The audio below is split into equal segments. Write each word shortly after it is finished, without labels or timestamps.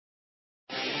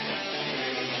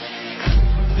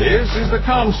This is the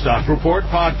Comstock Report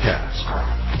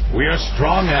podcast. We are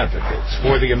strong advocates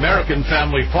for the American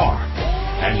family farm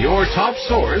and your top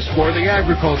source for the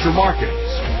agriculture markets.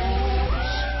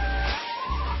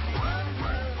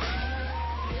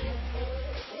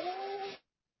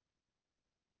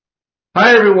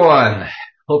 Hi, everyone.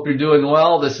 Hope you're doing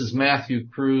well. This is Matthew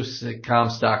Cruz at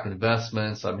Comstock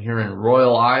Investments. I'm here in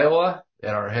Royal, Iowa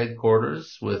at our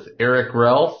headquarters with Eric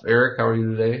Ralph. Eric, how are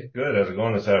you today? Good. How's it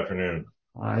going this afternoon?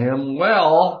 I am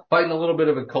well, fighting a little bit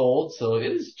of a cold, so it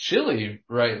is chilly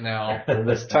right now for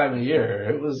this time of year.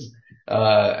 It was,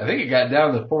 I think it got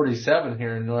down to 47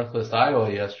 here in Northwest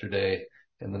Iowa yesterday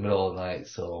in the middle of the night,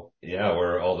 so. Yeah,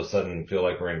 we're all of a sudden feel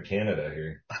like we're in Canada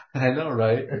here. I know,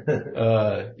 right?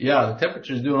 Yeah, the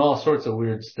temperature's doing all sorts of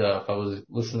weird stuff. I was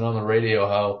listening on the radio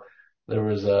how there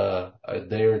was a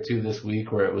day or two this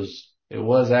week where it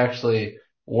was actually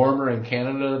warmer in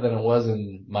Canada than it was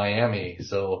in Miami,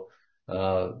 so.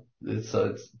 It's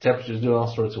temperature's doing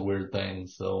all sorts of weird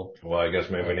things. So, well, I guess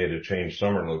maybe we need to change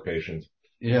summer locations.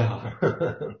 Yeah.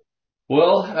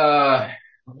 Well,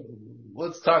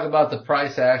 let's talk about the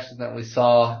price action that we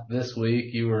saw this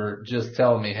week. You were just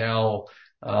telling me how,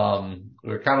 we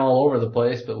were kind of all over the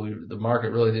place, but the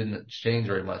market really didn't change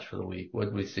very much for the week. What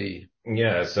did we see?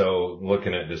 Yeah. So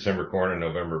looking at December corn and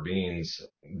November beans,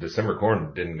 December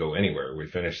corn didn't go anywhere. We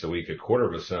finished the week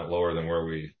 0.25% lower than where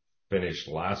we finished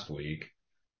last week.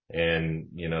 And,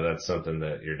 that's something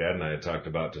that your dad and I had talked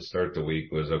about to start the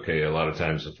week was, okay, a lot of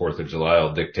times the 4th of July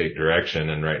will dictate direction.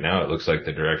 And right now it looks like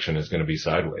the direction is going to be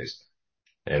sideways.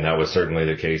 And that was certainly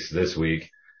the case this week.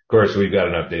 Of course, we've got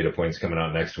enough data points coming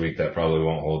out next week that probably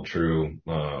won't hold true.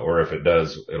 Or if it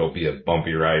does, it'll be a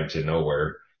bumpy ride to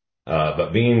nowhere.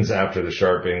 But beans, after the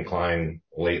sharp incline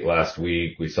late last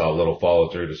week, we saw a little follow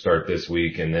through to start this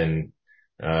week, and then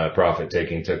profit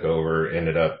taking took over,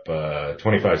 ended up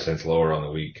 25 cents lower on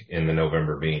the week in the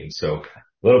November beans. So a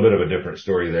little bit of a different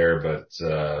story there, but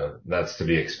that's to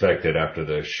be expected after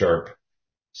the sharp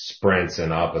sprints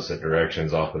in opposite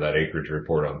directions off of that acreage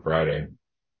report on Friday.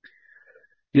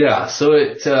 Yeah, so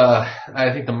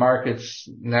I think the market's,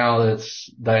 now that it's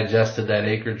digested that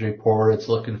acreage report, it's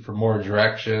looking for more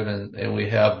direction, and we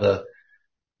have the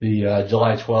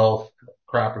July 12th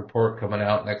crop report coming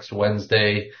out next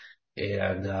Wednesday.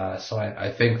 And so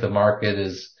I think the market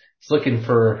is looking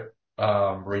for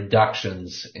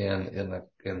reductions in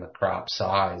the crop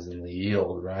size and the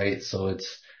yield, right? So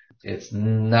it's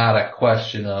not a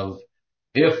question of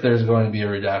if there's going to be a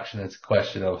reduction, it's a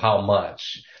question of how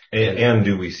much. And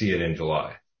do we see it in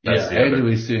July? Do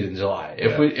we see it in July?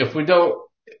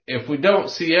 If we don't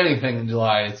see anything in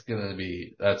July, that's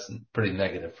pretty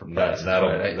negative for prices.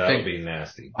 That'll be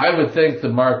nasty. I would think the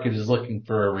market is looking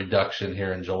for a reduction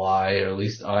here in July, or at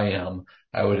least I am.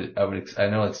 I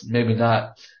know it's maybe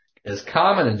not as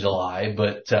common in July,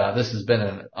 but this has been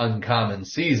an uncommon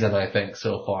season, I think,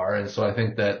 so far. And so I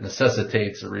think that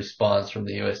necessitates a response from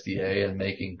the USDA and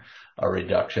making a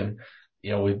reduction.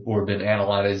 We've been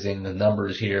analyzing the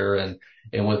numbers here,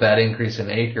 and with that increase in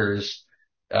acres,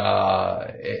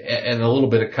 and a little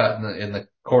bit of cut in the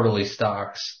quarterly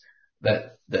stocks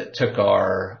that took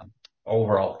our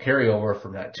overall carryover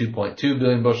from that 2.2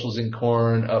 billion bushels in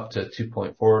corn up to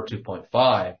 2.4,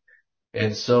 2.5.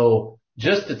 And so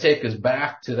just to take us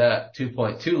back to that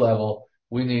 2.2 level,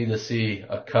 we need to see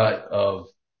a cut of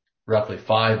roughly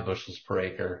 5 bushels per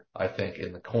acre, I think,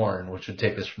 in the corn, which would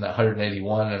take us from that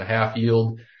 181.5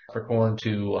 yield for corn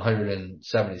to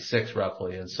 176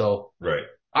 roughly. And so, right.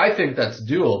 I think that's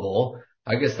doable.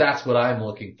 I guess that's what I'm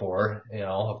looking for.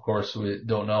 Of course, we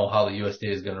don't know how the USDA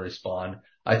is going to respond.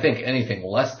 I think anything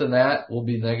less than that will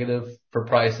be negative for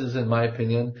prices, in my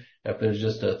opinion. If there's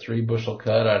just a 3 bushel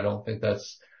cut, I don't think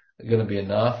that's going to be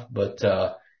enough. But,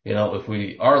 if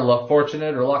we are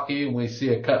fortunate or lucky and we see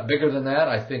a cut bigger than that,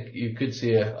 I think you could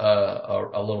see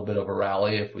a little bit of a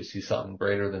rally if we see something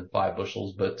greater than 5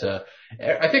 bushels. But,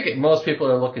 I think most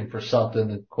people are looking for something.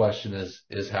 The question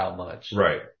is how much.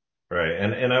 Right. Right.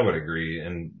 And I would agree.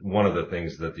 And one of the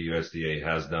things that the USDA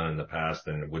has done in the past,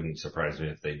 and it wouldn't surprise me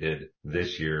if they did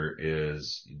this year,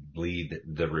 is lead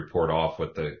the report off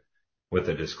with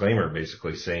a disclaimer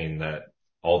basically saying that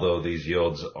although these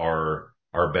yields are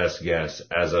our best guess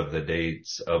as of the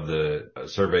dates of the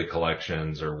survey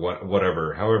collections or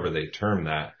whatever, however they term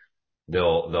that,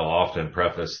 they'll often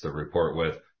preface the report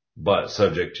with, but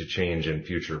subject to change in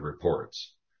future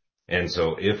reports. And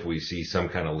so if we see some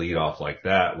kind of lead off like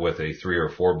that with a 3 or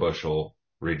 4 bushel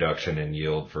reduction in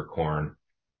yield for corn,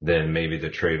 then maybe the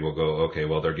trade will go, okay,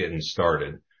 well, they're getting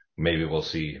started. Maybe we'll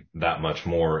see that much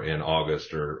more in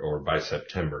August or by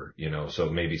September, so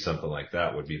maybe something like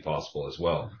that would be possible as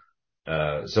well.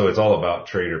 So it's all about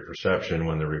trader perception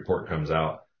when the report comes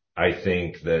out. I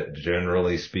think that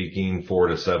generally speaking, 4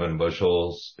 to 7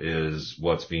 bushels is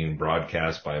what's being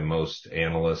broadcast by most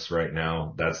analysts right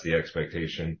now. That's the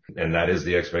expectation. And that is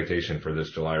the expectation for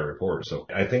this July report. So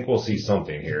I think we'll see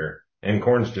something here. And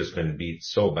corn's just been beat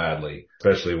so badly,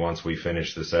 especially once we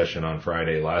finished the session on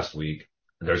Friday last week.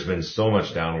 There's been so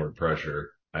much downward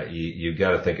pressure. You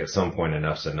got to think at some point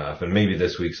enough's enough. And maybe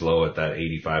this week's low at that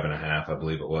 85.5, I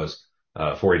believe it was,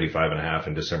 485.5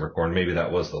 in December corn. Maybe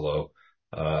that was the low.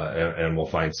 And we'll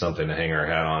find something to hang our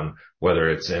hat on, whether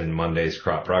it's in Monday's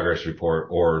crop progress report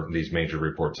or these major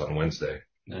reports on Wednesday.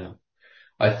 Yeah.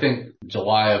 I think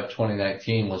July of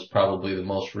 2019 was probably the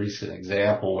most recent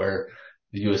example where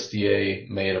the USDA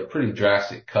made a pretty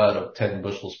drastic cut of 10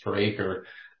 bushels per acre.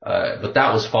 But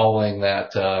that was following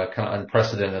that, kind of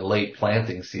unprecedented late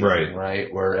planting season,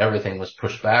 right? Where everything was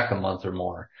pushed back a month or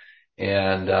more.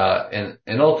 And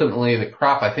ultimately the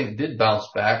crop, I think, did bounce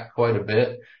back quite a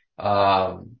bit.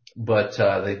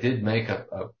 But they did make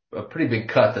a pretty big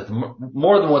cut that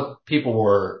more than what people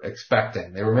were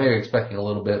expecting. They were maybe expecting a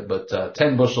little bit, but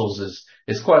 10 bushels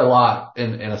is quite a lot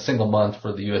in a single month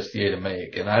for the USDA to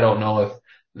make. And I don't know if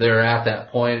they're at that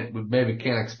point. We maybe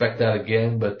can't expect that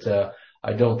again, but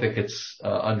I don't think it's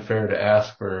unfair to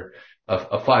ask for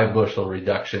a 5 bushel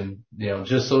reduction,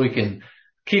 just so we can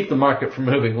keep the market from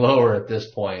moving lower at this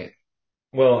point.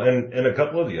 Well, and a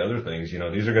couple of the other things,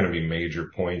 these are going to be major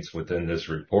points within this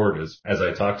report as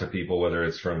I talk to people, whether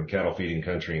it's from cattle feeding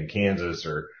country in Kansas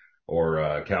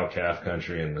or cow-calf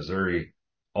country in Missouri,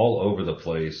 all over the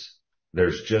place.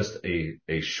 There's just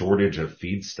a shortage of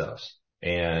feedstuffs,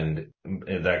 and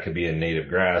that could be in native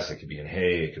grass. It could be in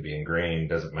hay. It could be in grain.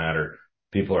 Doesn't matter.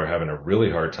 People are having a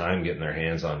really hard time getting their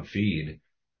hands on feed,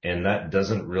 and that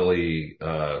doesn't really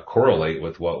correlate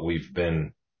with what we've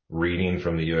been reading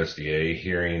from the USDA,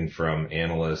 hearing from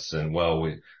analysts, and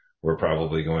we're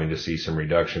probably going to see some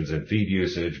reductions in feed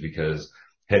usage because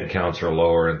head counts are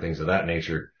lower and things of that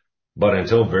nature. But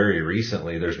until very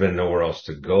recently, there's been nowhere else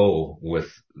to go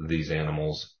with these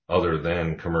animals other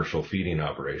than commercial feeding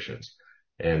operations.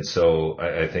 And so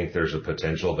I think there's a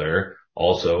potential there.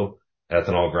 Also,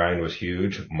 ethanol grind was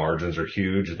huge. Margins are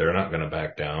huge. They're not going to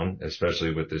back down,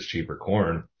 especially with this cheaper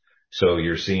corn. So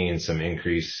you're seeing some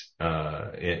increase,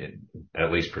 at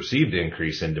least perceived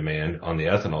increase in demand on the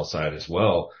ethanol side as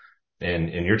well. And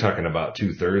you're talking about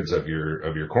 2/3 of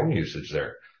your corn usage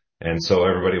there. And so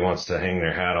everybody wants to hang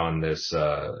their hat on this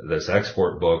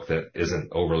export book that isn't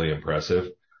overly impressive,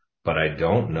 but I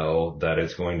don't know that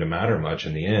it's going to matter much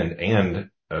in the end. And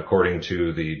according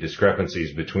to the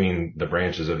discrepancies between the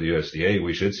branches of the USDA,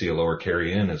 we should see a lower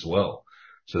carry in as well.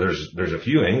 So there's a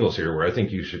few angles here where I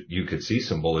think you could see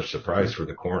some bullish surprise for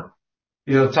the corn.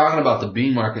 Talking about the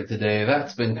bean market today,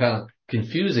 that's been kind of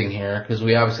confusing here because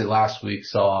we obviously last week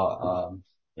saw,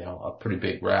 a pretty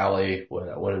big rally.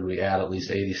 What did we add? At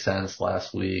least 80 cents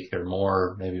last week or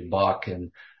more, maybe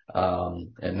 $1.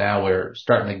 And now we're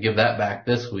starting to give that back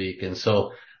this week. And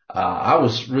so, I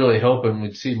was really hoping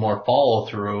we'd see more follow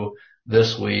through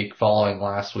this week following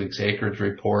last week's acreage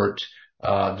report.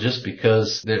 Just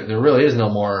because there really is no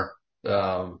more,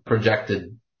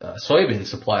 projected, soybean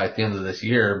supply at the end of this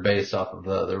year based off of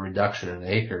the reduction in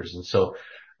acres. And so,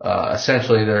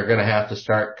 essentially they're going to have to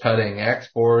start cutting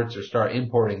exports or start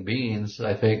importing beans,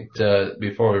 I think,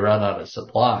 before we run out of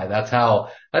supply. That's how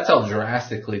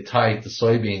drastically tight the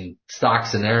soybean stock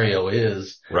scenario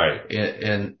is. Right.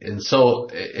 And so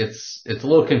it's a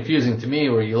little confusing to me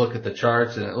where you look at the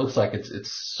charts and it looks like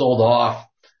it's sold off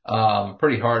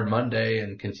pretty hard Monday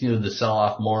and continued to sell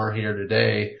off more here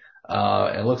today.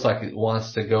 It looks like it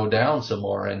wants to go down some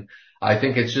more. And I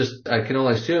think I can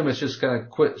only assume it's just kind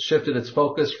of shifted its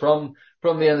focus from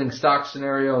the ending stock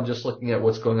scenario and just looking at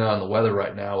what's going on in the weather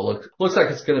right now. It looks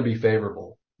like it's going to be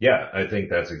favorable. Yeah, I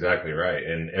think that's exactly right.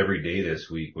 And every day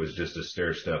this week was just a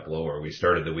stair step lower. We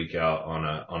started the week out on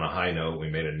a high note.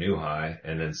 We made a new high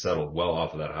and then settled well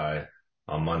off of that high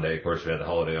on Monday. Of course, we had the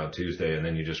holiday on Tuesday, and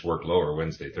then you just worked lower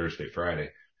Wednesday, Thursday, Friday.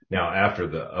 Now, after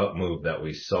the up move that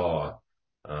we saw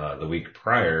the week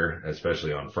prior,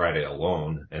 especially on Friday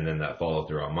alone, and then that follow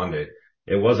through on Monday,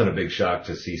 it wasn't a big shock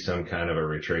to see some kind of a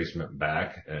retracement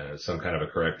back, some kind of a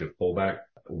corrective pullback.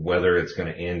 Whether it's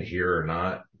going to end here or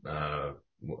not,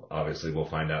 obviously we'll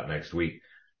find out next week.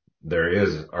 There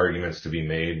is arguments to be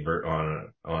made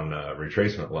on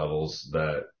retracement levels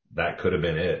that could have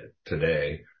been it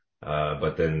today.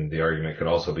 But then the argument could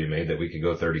also be made that we could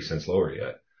go 30 cents lower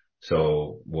yet.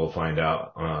 So we'll find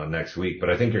out next week. But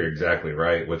I think you're exactly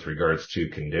right with regards to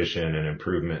condition and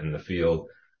improvement in the field,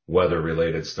 weather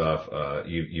related stuff.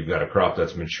 You've got a crop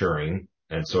that's maturing,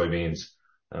 and soybeans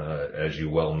as you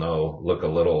well know, look a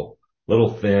little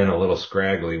thin, a little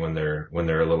scraggly when they're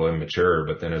a little immature.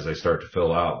 But then as they start to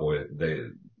fill out, boy,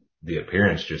 the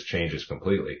appearance just changes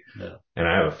completely. Yeah. And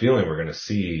I have a feeling we're going to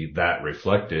see that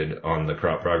reflected on the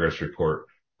crop progress report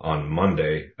on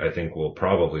Monday. I think we'll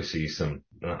probably see some,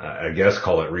 I guess,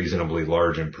 call it reasonably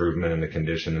large improvement in the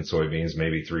condition in soybeans,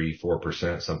 maybe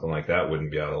 3-4%, something like that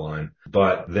wouldn't be out of line.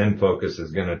 But then focus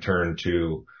is going to turn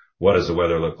to what does the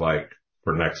weather look like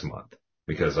for next month?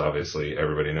 Because obviously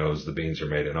everybody knows the beans are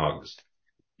made in August.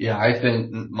 Yeah, I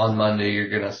think on Monday you're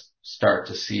going to start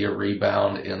to see a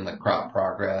rebound in the crop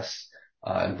progress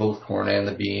in both corn and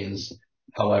the beans.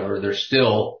 However, they're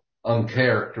still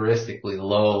uncharacteristically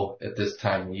low at this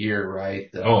time of year,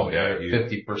 right?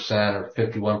 50% or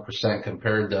 51%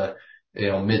 compared to,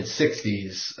 mid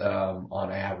 60s,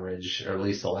 on average, or at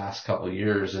least the last couple of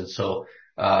years. And so,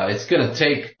 it's going to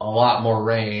take a lot more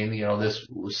rain. This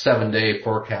 7-day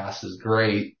forecast is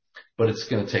great, but it's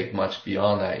going to take much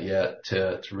beyond that yet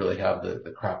to really have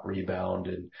the crop rebound.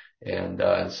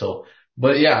 And so,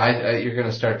 but yeah, you're going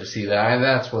to start to see that. And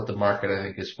that's what the market, I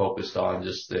think, is focused on.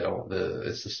 Just,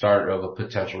 it's the start of a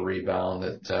potential rebound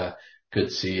that,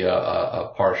 could see a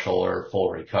partial or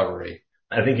full recovery.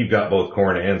 I think you've got both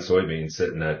corn and soybeans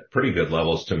sitting at pretty good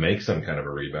levels to make some kind of a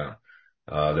rebound.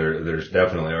 There's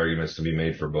definitely arguments to be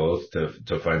made for both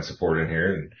to find support in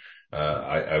here. And,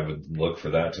 I would look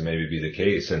for that to maybe be the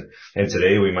case. And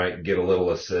today we might get a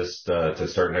little assist, to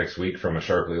start next week from a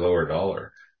sharply lower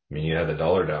dollar. I mean, you had the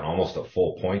dollar down almost a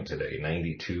full point today,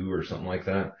 92 or something like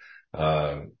that.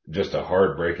 Just a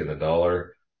hard break in the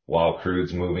dollar while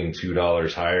crude's moving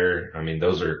 $2 higher. I mean,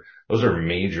 those are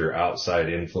major outside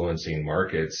influencing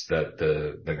markets that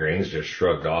the grains just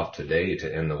shrugged off today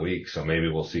to end the week. So maybe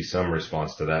we'll see some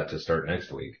response to that to start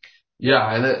next week.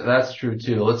 Yeah, and that's true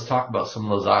too. Let's talk about some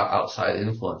of those outside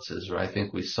influences, right? I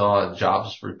think we saw a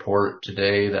jobs report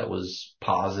today that was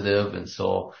positive. And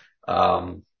so,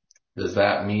 does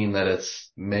that mean that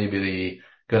it's maybe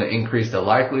going to increase the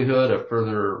likelihood of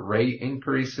further rate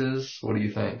increases? What do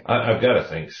you think? I've got to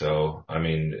think so. I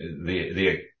mean,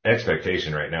 the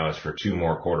expectation right now is for 2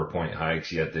 more quarter point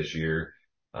hikes yet this year.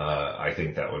 I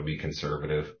think that would be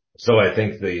conservative. So I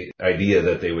think the idea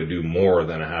that they would do more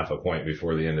than a half a point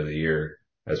before the end of the year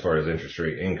as far as interest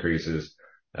rate increases,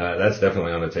 that's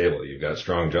definitely on the table. You've got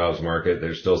strong jobs market.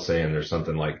 They're still saying there's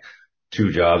something like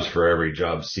 2 jobs for every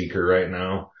job seeker right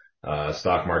now.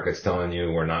 Stock market's telling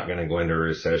you we're not going to go into a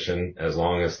recession as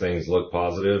long as things look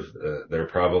positive. They're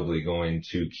probably going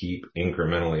to keep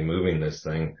incrementally moving this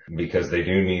thing because they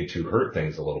do need to hurt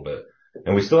things a little bit.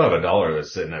 And we still have a dollar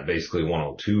that's sitting at basically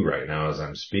 102 right now as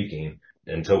I'm speaking.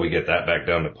 Until we get that back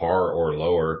down to par or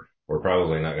lower, we're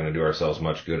probably not going to do ourselves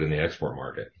much good in the export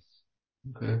market.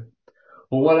 Okay.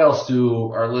 Well, what else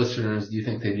do you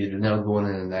think they need to know going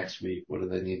into next week? What do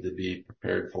they need to be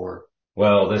prepared for?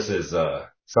 Well, this is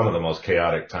some of the most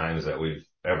chaotic times that we've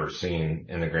ever seen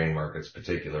in the grain markets,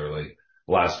 particularly.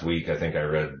 Last week, I think I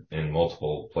read in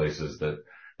multiple places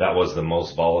that was the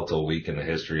most volatile week in the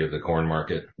history of the corn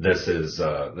market. This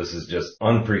is just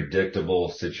unpredictable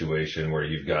situation where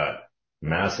you've got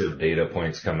massive data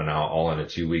points coming out all in a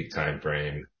 2-week time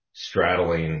frame,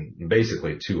 straddling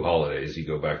basically 2 holidays. You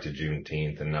go back to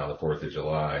Juneteenth and now the 4th of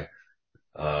July.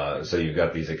 So you've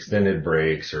got these extended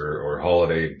breaks or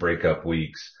holiday breakup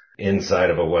weeks inside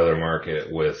of a weather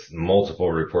market with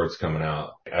multiple reports coming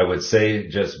out. I would say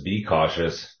just be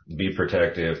cautious, be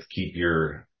protective, keep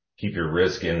your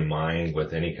risk in mind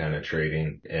with any kind of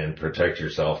trading and protect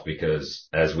yourself, because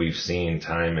as we've seen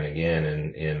time and again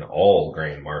in all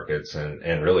grain markets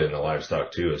and really in the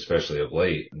livestock too, especially of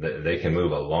late, they can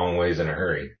move a long ways in a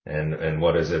hurry. And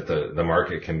what is it? The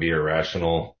market can be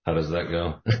irrational. How does that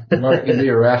go? The market can be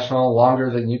irrational longer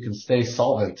than you can stay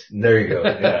solvent. There you go.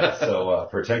 Yeah. So,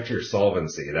 protect your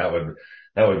solvency. That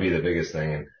would be the biggest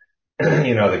thing.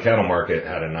 And, the cattle market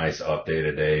had a nice update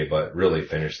today, but really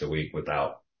finished the week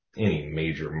without any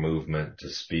major movement to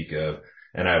speak of.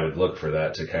 And I would look for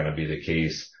that to kind of be the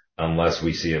case unless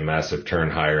we see a massive turn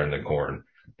higher in the corn.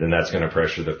 Then that's going to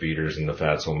pressure the feeders and the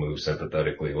fats will move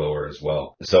sympathetically lower as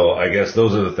well. So I guess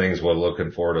those are the things we're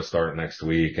looking for to start next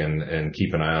week, and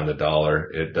keep an eye on the dollar.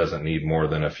 It doesn't need more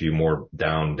than a few more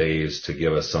down days to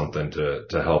give us something to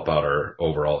help out our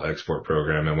overall export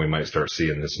program. And we might start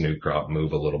seeing this new crop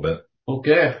move a little bit.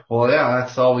 Okay. Well, yeah,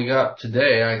 that's all we got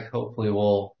today. Hopefully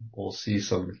we'll see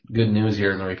some good news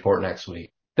here in the report next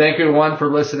week. Thank you, everyone,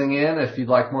 for listening in. If you'd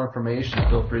like more information,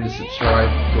 feel free to subscribe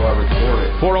to our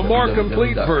report. For a more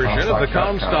complete version of the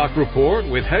Comstock Report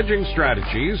with hedging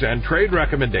strategies and trade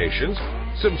recommendations,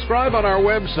 subscribe on our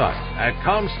website at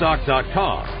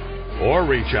Comstock.com Or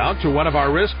reach out to one of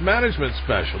our risk management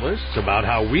specialists about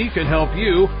how we can help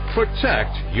you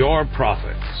protect your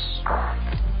profits.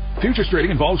 Futures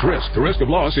trading involves risk. The risk of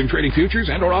loss in trading futures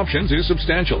and or options is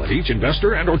substantial, and each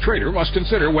investor and or trader must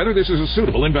consider whether this is a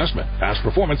suitable investment. Past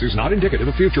performance is not indicative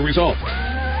of future results.